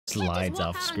Slides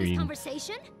off screen.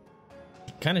 Conversation?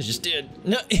 Kind of just did.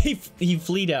 No, he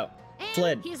fled out. And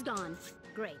Fled. He's gone.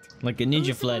 Great. Like a ninja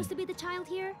Who's fled. supposed to be the child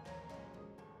here?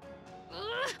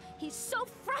 Ugh, he's so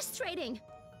frustrating.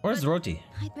 Where's Roti?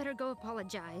 I'd better go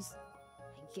apologize.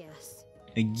 I guess.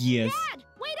 Yes. Dad,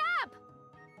 wait up!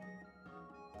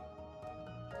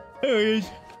 There he is.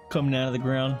 Coming out of the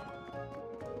ground.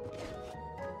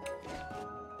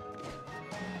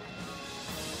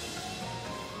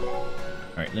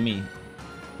 Alright, let me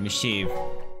shave.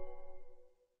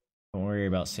 Don't worry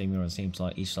about saving on the same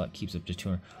slot. Each slot keeps up to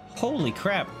 200. Holy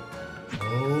crap!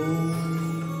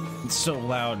 It's so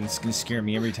loud and it's gonna scare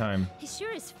me every time. He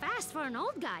sure is fast for an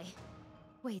old guy.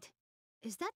 Wait,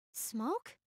 is that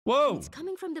smoke? Whoa! It's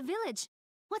coming from the village.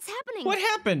 What's happening? What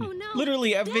happened? Oh, no.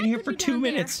 Literally, I've been Dad here could for be 2 down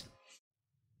there. minutes.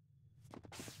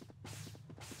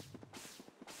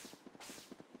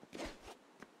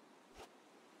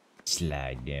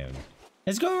 Slide down.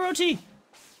 Let's go, Roti!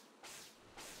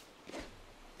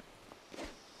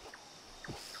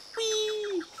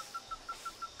 Whee!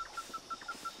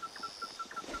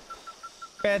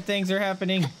 Bad things are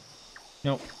happening.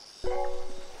 Nope.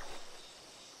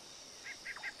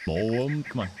 Boom.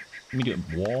 Come on. Let me do it.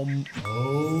 Wom.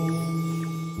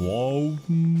 Whoa.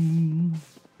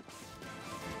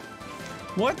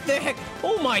 What the heck?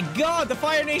 Oh my god, the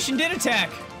Fire Nation did attack!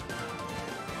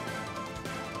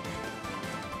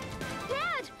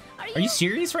 Dad, Are you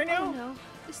serious right now? Oh no,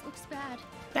 this looks bad.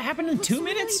 That happened in Looks 2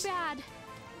 minutes? Really bad.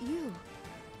 You.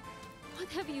 What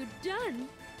have you done?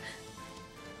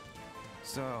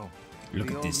 So, Look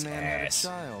the at old this man had a ass.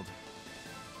 child.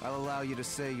 I'll allow you to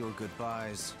say your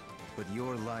goodbyes, but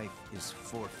your life is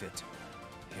forfeit,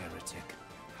 heretic.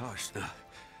 Ashna.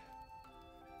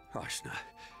 Ashna,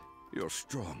 you're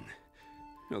strong.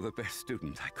 You're the best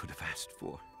student I could have asked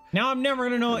for. Now I'm never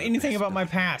gonna know You're the anything best about my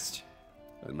daughter. past.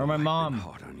 I know Or my I've been mom.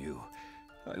 hard on you.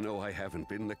 I know I haven't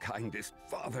been the kindest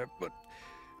father, but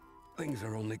things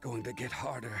are only going to get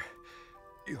harder.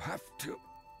 You have to.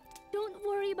 Don't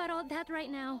worry about all that right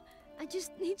now. I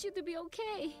just need you to be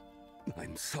okay.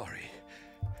 I'm sorry.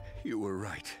 You were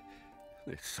right.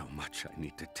 There's so much I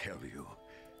need to tell you.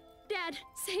 Dad,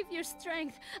 save your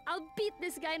strength. I'll beat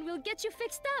this guy and we'll get you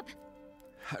fixed up.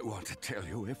 I want to tell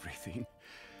you everything.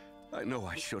 I know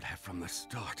I should have from the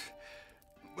start.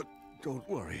 But don't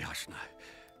worry, Ashna.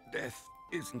 Death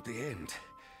isn't the end.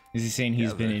 Is he saying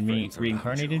he's Gather been friends around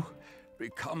reincarnated? you.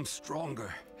 Become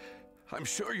stronger. I'm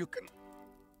sure you can.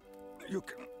 You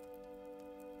can.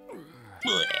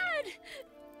 Dad!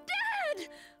 Dad!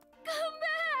 Come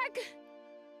back!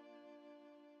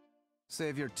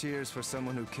 Save your tears for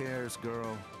someone who cares,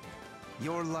 girl.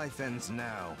 Your life ends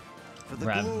now. For the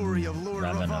Rav- glory of Lord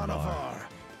Ravanavar.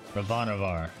 Ravanavar.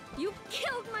 Ravanavar. You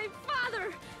killed my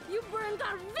father! You burned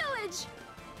our village!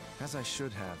 As I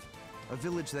should have. A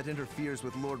village that interferes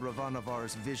with Lord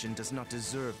Ravanavar's vision does not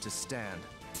deserve to stand.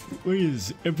 Where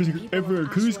is People Emperor of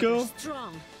Ashwood Kuzco? are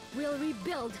strong. We'll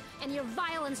rebuild, and your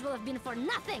violence will have been for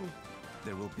nothing.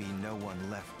 There will be no one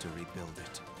left to rebuild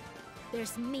it.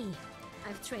 There's me.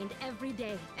 I've trained every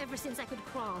day, ever since I could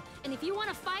crawl. And if you want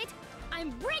to fight, I'm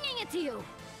bringing it to you.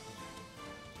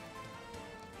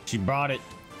 She brought it.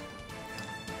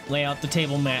 Lay out the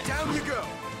table mat. Down you go!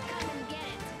 Come and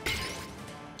get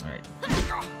it. Alright.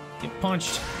 Get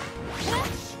punched.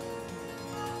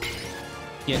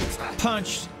 Get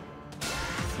punched.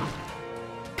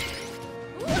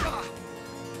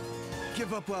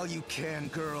 Give up while you can,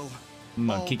 girl. I'm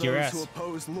gonna All kick your those ass. who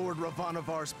oppose Lord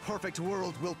Ravanavar's perfect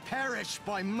world will perish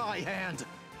by my hand.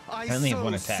 I only have so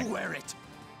one attack. swear it.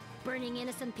 Burning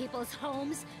innocent people's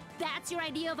homes? That's your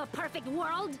idea of a perfect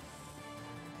world?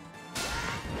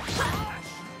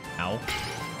 Ow.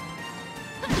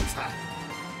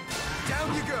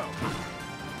 Down you go!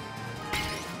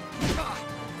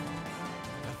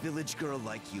 A village girl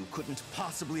like you couldn't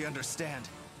possibly understand.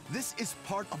 This is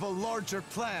part of a larger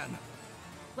plan.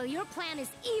 Well, your plan is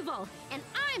evil, and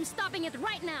I'm stopping it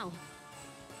right now.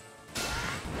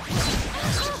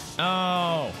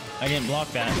 Oh, I didn't block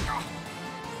that.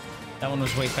 That one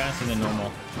was way faster than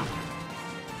normal.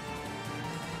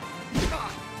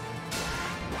 Not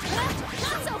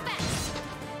so fast!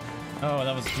 Oh,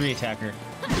 that was 3 attacker.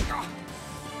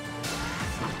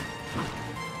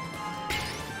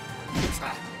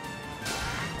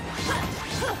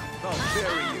 Oh,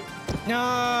 bury you.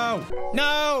 No!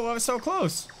 No! I was so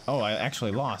close. Oh, I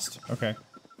actually lost. Okay.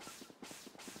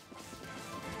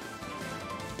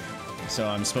 So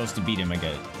I'm supposed to beat him, I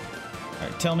get it.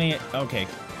 Alright, tell me. Okay.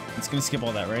 It's gonna skip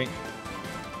all that, right?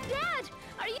 Dad,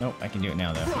 are you? Nope, I can do it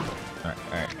now, though. Alright,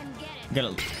 alright. Come and get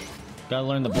it. Gotta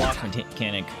learn the block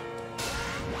mechanic.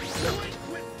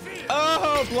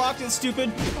 Oh, blocked it,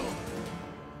 stupid.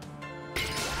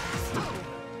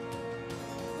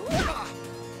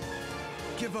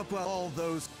 Give up all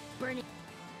those. Burning.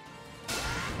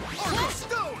 Oh,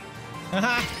 stone!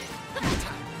 Haha.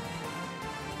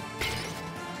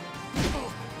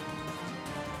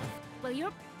 Well,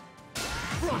 you're.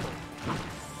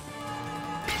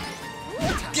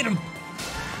 Get him.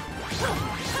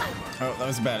 Oh, that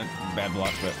was a bad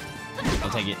block, but I'll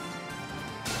take it.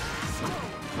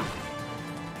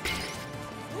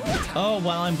 Oh,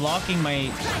 while I'm blocking,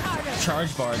 my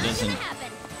charge bar doesn't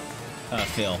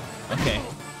fill. Okay.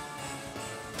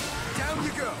 Down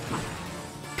you go.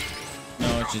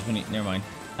 No, it's just when he... Never mind.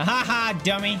 Ha ha,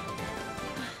 dummy.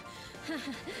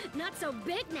 Not so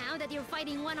big now that you're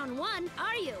fighting one-on-one,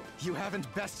 are you? You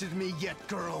haven't bested me yet,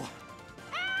 girl.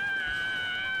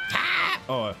 Ah!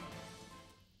 Oh.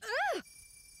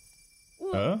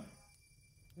 Huh?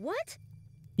 What?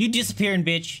 You disappearing,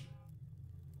 bitch.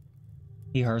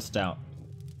 He hurst out.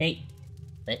 Hey.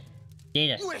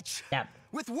 Data. Witch! Stop.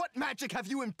 With what magic have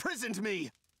you imprisoned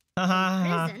me? Ha ha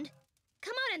ha. Imprisoned?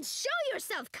 Come out and show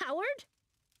yourself, coward!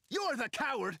 You're the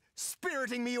coward,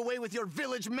 spiriting me away with your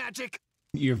village magic.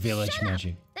 Your village Shut up!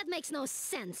 magic. That makes no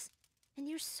sense. And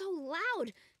you're so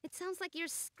loud. It sounds like you're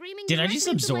screaming. Did I just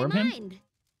directly into my absorb him? mind.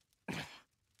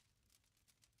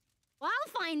 Well,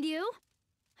 I'll find you.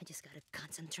 I just gotta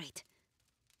concentrate.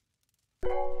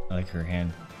 I like her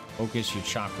hand. Focus your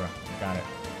chakra. Got it.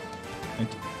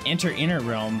 Enter inner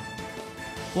realm.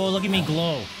 Whoa, look at me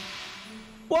glow.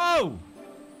 Whoa!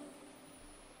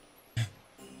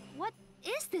 What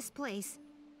is this place?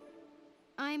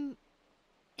 I'm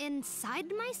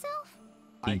inside myself?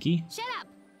 Pinky? Shut up!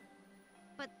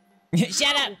 But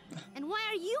Shut up! and why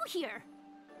are you here?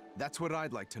 That's what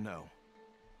I'd like to know.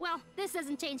 Well, this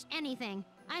doesn't change anything.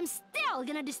 I'm still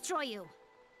gonna destroy you.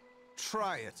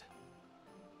 Try it.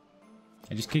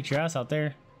 I just kicked your ass out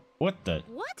there. What the?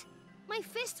 What? My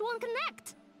fists won't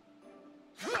connect.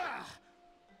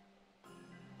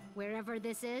 Wherever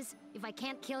this is, if I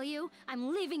can't kill you,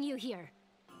 I'm leaving you here.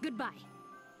 Goodbye.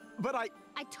 But I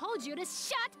told you to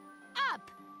shut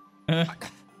up!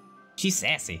 She's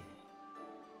sassy.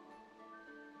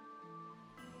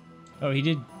 Oh, he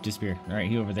did disappear. Alright,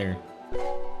 he over there.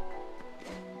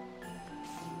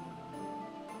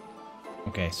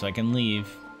 Okay, so I can leave.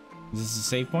 Is this a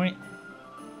save point?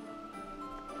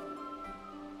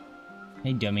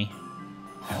 Hey, dummy.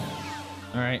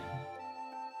 Alright.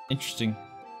 Interesting.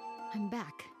 I'm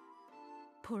back.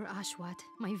 Poor Ashwat,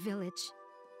 my village.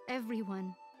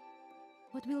 Everyone.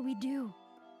 What will we do?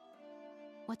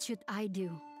 What should I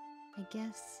do? I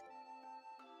guess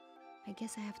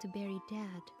I have to bury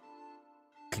Dad.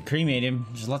 Could cremate him.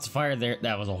 There's lots of fire there.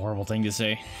 That was a horrible thing to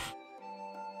say.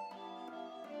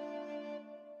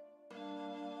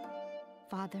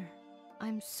 Father,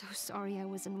 I'm so sorry I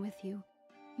wasn't with you.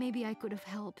 Maybe I could have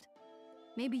helped.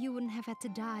 Maybe you wouldn't have had to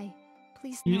die.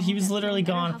 Please know He was that literally no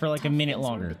matter gone how for like a tough minute things were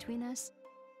longer. Between us,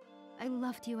 I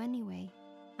loved you anyway.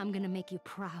 I'm gonna make you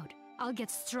proud. I'll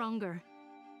get stronger.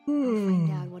 I'll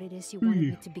find out what it is you wanted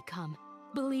me to become.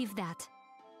 Believe that.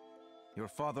 your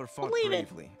father fought Believe it.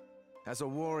 bravely. As a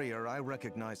warrior, I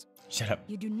recognize. Shut up.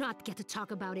 You do not get to talk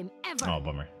about him ever. Oh,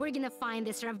 bummer. We're gonna find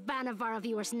this Ravanavar of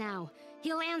yours now.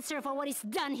 He'll answer for what he's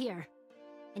done here.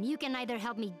 And you can either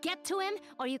help me get to him,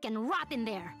 or you can rot in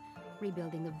there.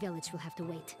 Rebuilding the village will have to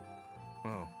wait.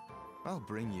 Oh, I'll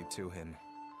bring you to him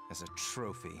as a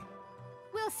trophy.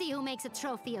 We'll see who makes a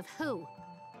trophy of who.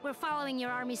 We're following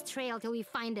your army's trail till we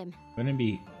find him. Wouldn't it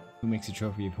be who makes a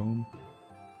trophy of whom?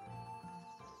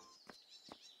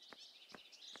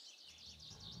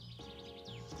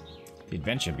 The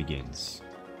adventure begins.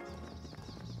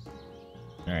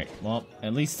 Alright, well,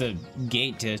 at least the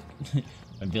gate to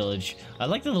a village. I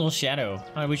like the little shadow.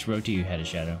 I wish Rotu had a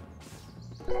shadow.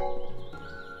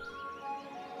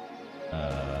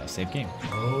 Save game.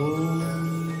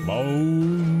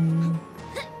 Boom.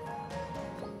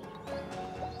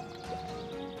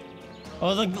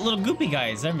 Oh, the little goopy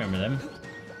guys. I remember them.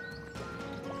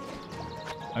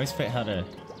 I always forget how to...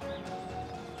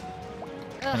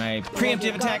 Can I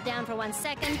preemptive attack? Down for 1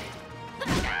 second.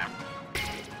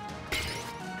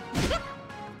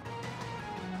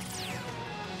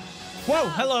 Whoa,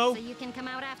 hello. So you can come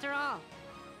out after all.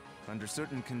 Under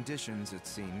certain conditions, it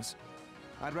seems.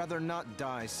 I'd rather not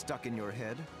die stuck in your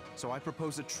head, so I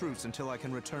propose a truce until I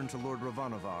can return to Lord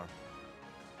Ravanavar.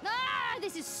 Ah,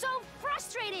 this is so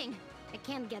frustrating. I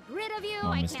can't get rid of you, Oh,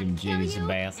 I Miss can't kill Jitty's a you,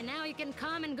 bath. and now you can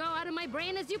come and go out of my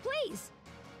brain as you please.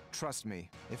 Trust me,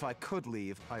 if I could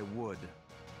leave, I would.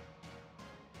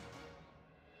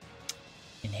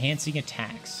 Enhancing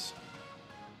attacks.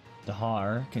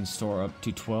 DHAR can store up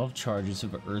to 12 charges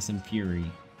of Earth and Fury,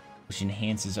 which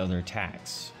enhances other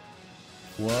attacks.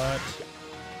 What?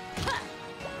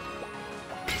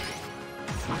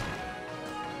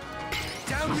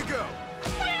 Down you go!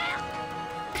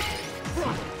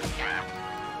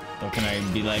 So can I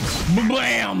be like,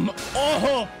 BAM!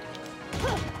 Oh!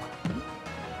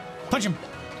 Punch him!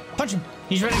 Punch him!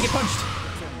 He's ready to get punched!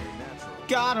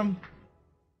 Got him!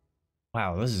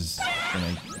 Wow, this is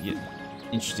gonna get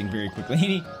interesting very quickly.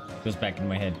 He goes back into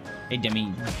my head. Hey,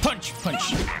 Demi. Punch!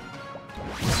 Punch!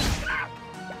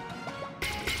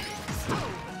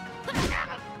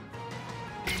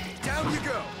 Down you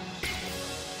go!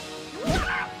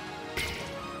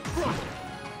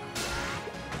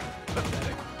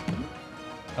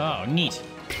 Oh, neat.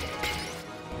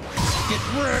 Get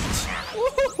wrecked!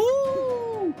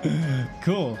 Woohoo!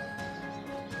 Cool.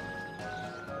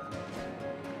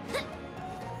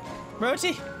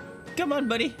 Rochi, come on,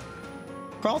 buddy.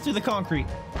 Crawl through the concrete.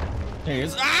 There he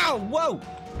is. Ow! Whoa!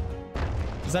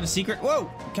 Is that a secret? Whoa!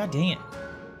 God dang it.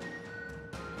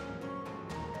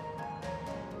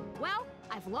 Well,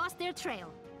 I've lost their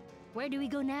trail. Where do we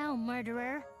go now,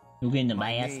 murderer? You getting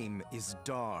My name is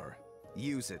DHAR.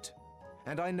 Use it.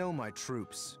 And I know my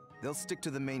troops. They'll stick to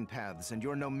the main paths, and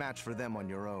you're no match for them on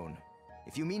your own.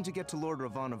 If you mean to get to Lord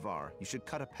Ravanavar, you should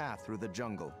cut a path through the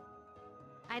jungle.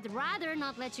 I'd rather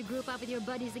not let you group up with your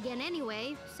buddies again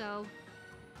anyway, so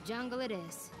jungle it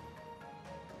is.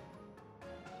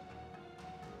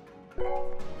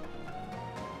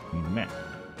 Map.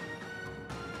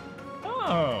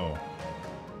 Oh.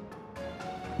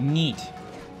 Neat.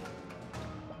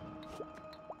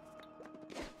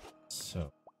 So.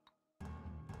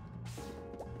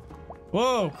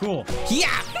 Whoa, cool.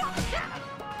 Yeah!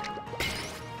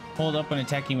 Hold up when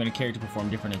attacking when a character perform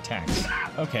different attacks.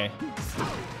 Okay.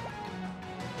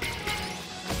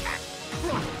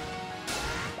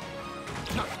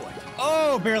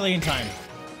 Oh, barely in time.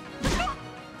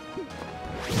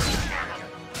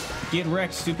 Get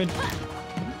wrecked, stupid.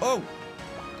 Oh!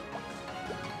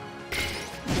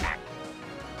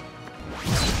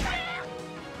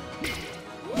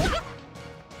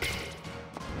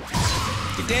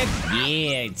 Get dead?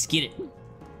 Yeah, let's get it.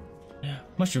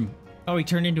 Mushroom. Oh, he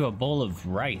turned into a bowl of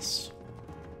rice.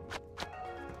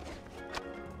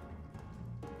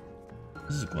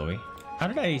 This is glowy. How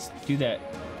did I do that?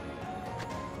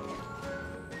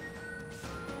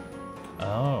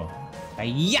 Oh.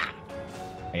 Hi-ya!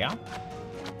 Hiya?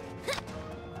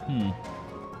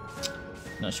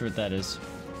 Not sure what that is.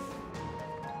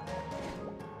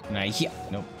 Hi-ya!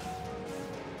 Nope.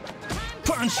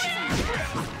 Punch!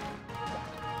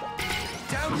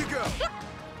 Down you go!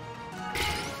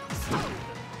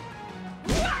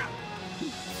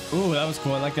 Ooh, that was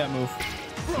cool. I like that move.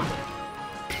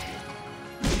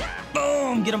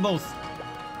 Boom! Get them both.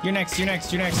 You're next, you're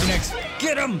next, you're next, you're next.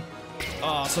 Get him!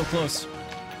 Oh, so close.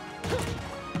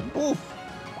 Ooh.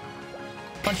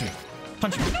 Punch him.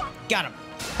 Punch him. Got him.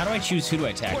 How do I choose who to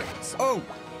attack? Oh!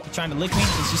 You're trying to lick me?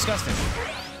 It's disgusting.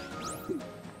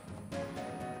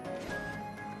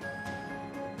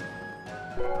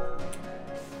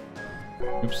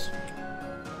 Oops.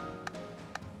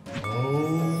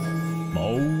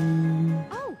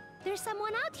 Oh, there's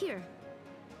someone out here.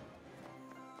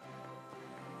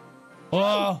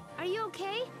 Oh! Are you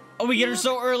okay? Oh, we get her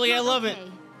so early. I love it.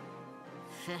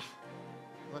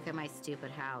 Look at my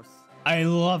stupid house. I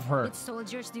love her. Would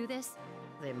soldiers do this?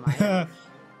 They might have.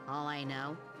 All I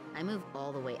know, I moved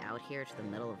all the way out here to the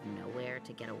middle of nowhere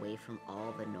to get away from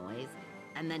all the noise.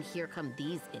 And then here come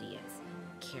these idiots,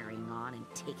 carrying on and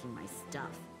taking my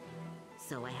stuff.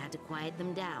 So I had to quiet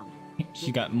them down.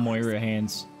 She got Moira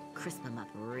hands. Crisp them up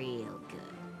real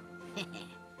good.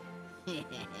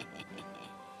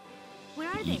 Where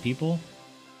are they? People?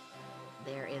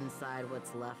 They're inside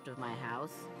what's left of my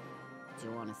house. Do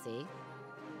you want to see?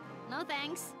 No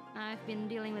thanks. I've been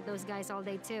dealing with those guys all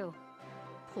day too.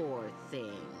 Poor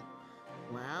thing.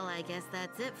 Well, I guess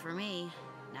that's it for me.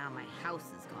 Now my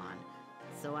house is gone.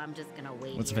 So I'm just gonna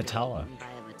wait. What's here to Vitala? be eaten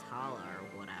by a Vitala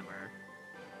or whatever.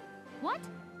 What?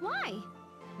 Why?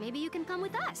 Maybe you can come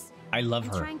with us. I love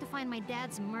I'm her. trying to find my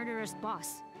dad's murderous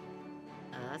boss.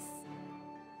 Us?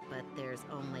 But there's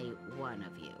only one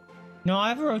of you. No, I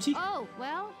have a Roti. Oh,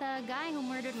 well, the guy who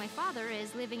murdered my father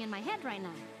is living in my head right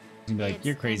now. She'd be like, It's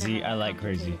you're kind crazy. of a I like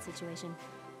crazy. complicated situation.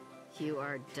 You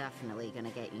are definitely gonna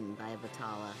get eaten by a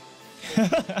Vitala.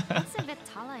 What's a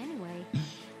Vitala anyway?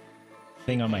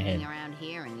 Thing on my Hang head. around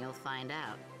here and you'll find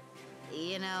out.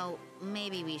 You know,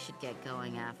 maybe we should get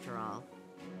going after all.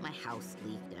 My house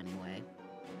leaked anyway.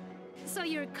 So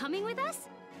you're coming with us?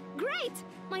 Great!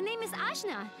 My name is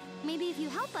Ashna. Maybe if you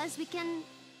help us, we can...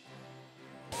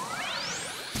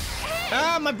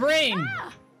 Ah, my brain!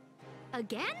 Ah!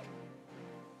 Again?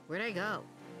 Where'd I go?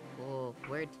 Oh,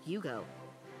 where'd you go?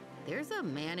 There's a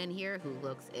man in here who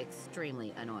looks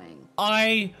extremely annoying.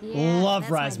 I love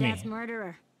that's my RAZMI. dad's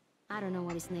murderer. I don't know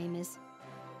what his name is.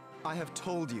 I have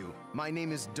told you, my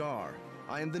name is DHAR.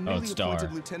 I am the Oh, newly it's appointed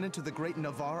DHAR. lieutenant to the great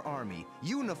Navarre army,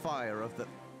 unifier of the...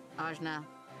 Ajna,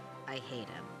 I hate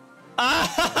him.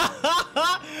 I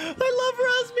love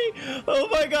RAZMI! Oh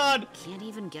my god! Can't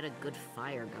even get a good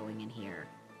fire going in here.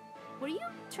 Were you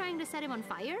trying to set him on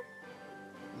fire?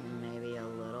 Maybe a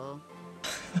little.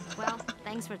 Well,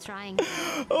 thanks for trying.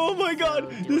 Oh my god!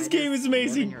 So, do This I game just is live in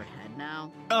amazing! your head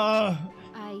now?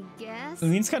 I guess. I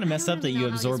mean, it's kinda messed I up don't that really you know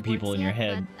how absorb this people works in your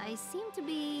yet, head. But I seem to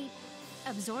be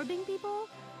absorbing people.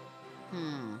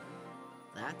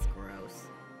 That's gross.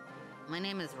 My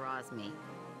name is RAZMI,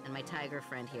 and my tiger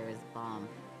friend here is Bomb.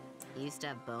 He used to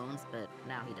have bones, but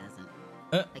now he doesn't.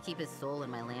 I keep his soul in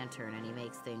my lantern, and he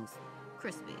makes things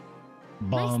crispy.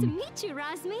 Nice to Bomb. meet you,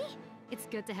 RAZMI. It's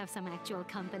good to have some actual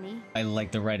company. I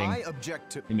like the writing. I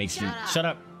object to... It makes you Shut up. shut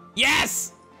up.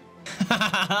 Yes! If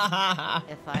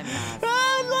I'm not.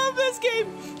 I love this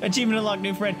game. Achievement unlocked,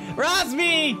 new friend.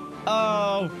 RAZMI!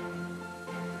 Oh.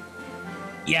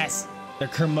 Yes. The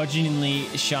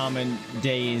curmudgeonly shaman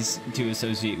days to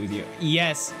associate with you.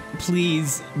 Yes.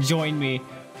 Please join me.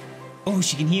 Oh,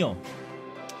 she can heal.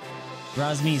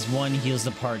 RAZMI's 1 heals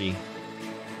the party.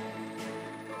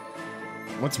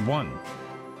 What's 1?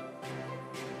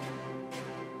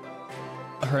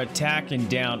 Her attack and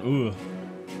down. Ooh.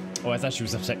 Oh, I thought she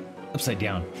was upside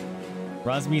down.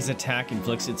 RAZMI's attack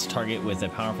inflicts its target with a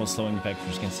powerful slowing effect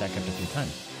which can stack up to 3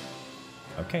 times.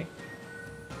 Okay.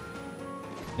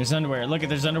 There's underwear. Look at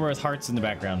there's underwear with hearts in the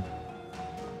background.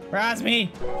 RAZMI!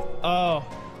 Oh,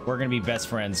 we're gonna be best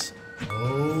friends.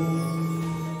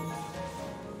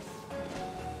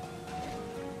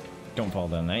 Don't fall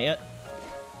down that yet.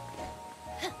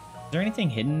 Is there anything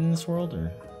hidden in this world,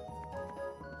 or?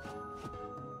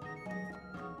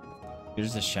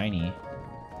 There's a shiny.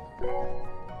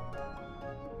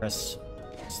 Press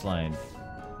slide.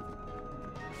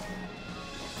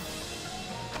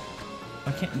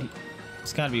 Why can't we?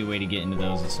 There's gotta be a way to get into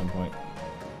those at some point.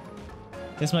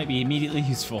 This might be immediately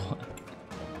useful.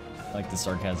 I like the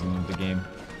sarcasm of the game.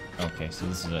 Okay, so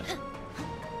this is it.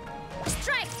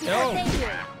 Strike! No! Thank you.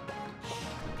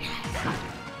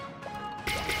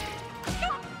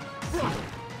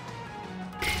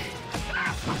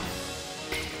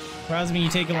 RAZMI, you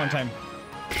take a long time.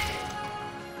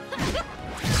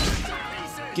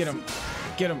 Get him.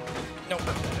 Get him. No.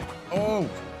 Oh.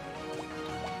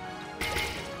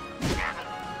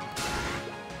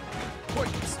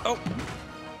 Oh.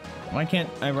 Why can't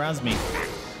I RAZMI?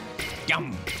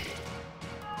 Yum.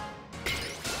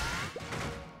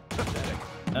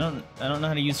 I don't know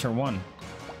how to use her 1.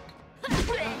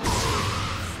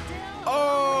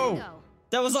 Oh. Go.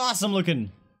 That was awesome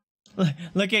looking.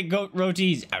 Look at Goat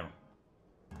Rotis.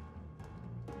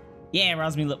 Yeah,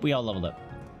 RAZMI, we all leveled up.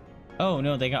 Oh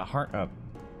no, they got heart up.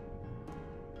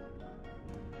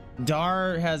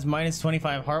 DHAR has minus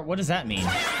 25 heart. What does that mean?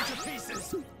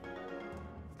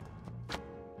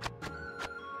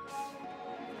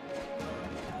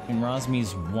 And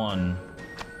RAZMI's 1.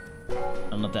 I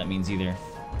don't know what that means either.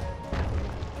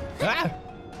 Ah!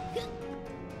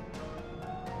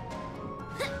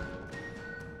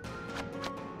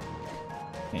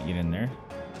 Can't get in there.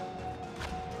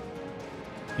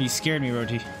 You scared me,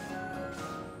 Roti.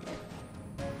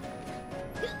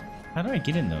 How do I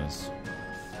get in those?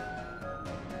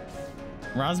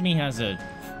 RAZMI has a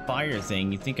fire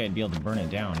thing. You'd think I'd be able to burn it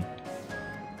down.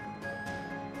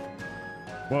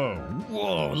 Whoa.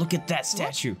 Whoa, look at that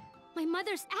statue. My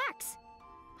mother's axe.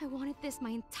 I wanted this my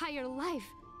entire life.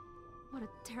 What a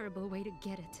terrible way to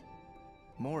get it.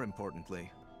 More importantly,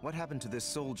 what happened to this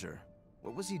soldier?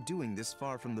 What was he doing this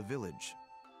far from the village?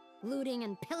 Looting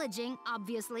and pillaging,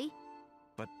 obviously.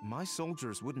 But my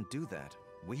soldiers wouldn't do that.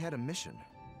 We had a mission.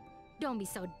 Don't be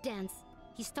so dense.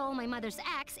 He stole my mother's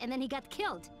axe and then he got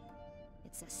killed.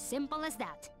 It's as simple as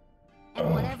that.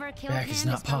 And whatever killed back him is is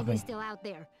not probably popping. still out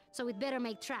there, so we'd better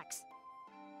make tracks.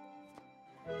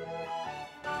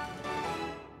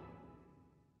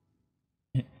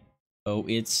 Oh,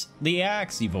 it's the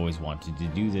axe. You've always wanted to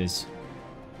do this.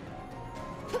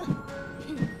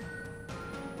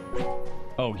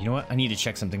 Oh, you know what? I need to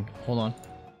check something. Hold on.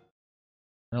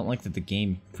 I don't like that the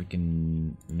game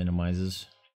freaking minimizes.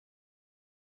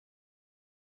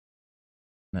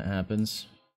 That happens.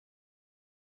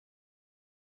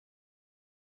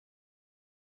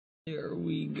 There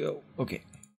we go. Okay.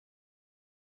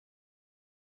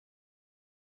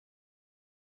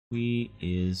 We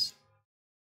is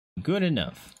Good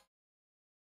enough.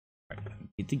 Alright,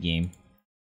 get the game.